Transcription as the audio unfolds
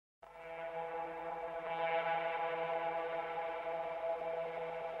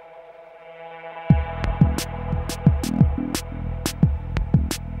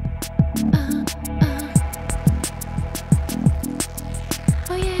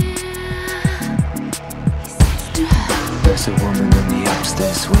There's a woman in the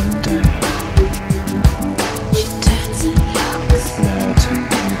upstairs window. She turns and looks. Blurred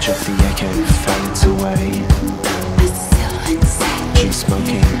image of the echo fades away. A silhouette set. She's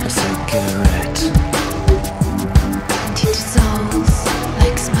smoking a cigarette. And it dissolves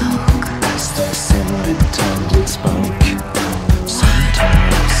like smoke. As the silhouette turned and spoke.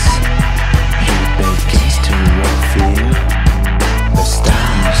 Sometimes he begins to reveal the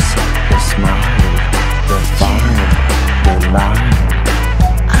stars, the smile, the fire, the line.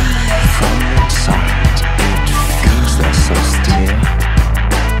 From inside it feels less austere.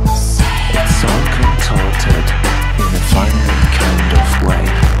 It's all contorted in a funny kind of way.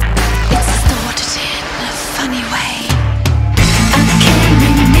 It's distorted in a funny way. I can't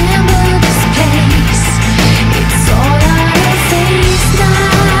remember this place. It's all out of face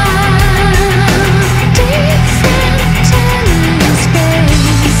now. Different time and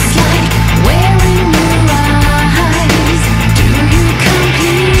space. Like wearing new eyes. Do you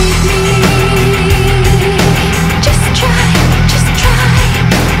complete me? Just try, just try.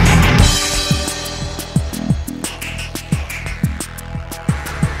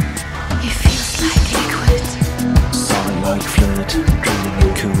 It feels like liquid. Solid like fluid, drilling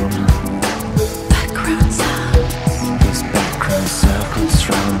in cool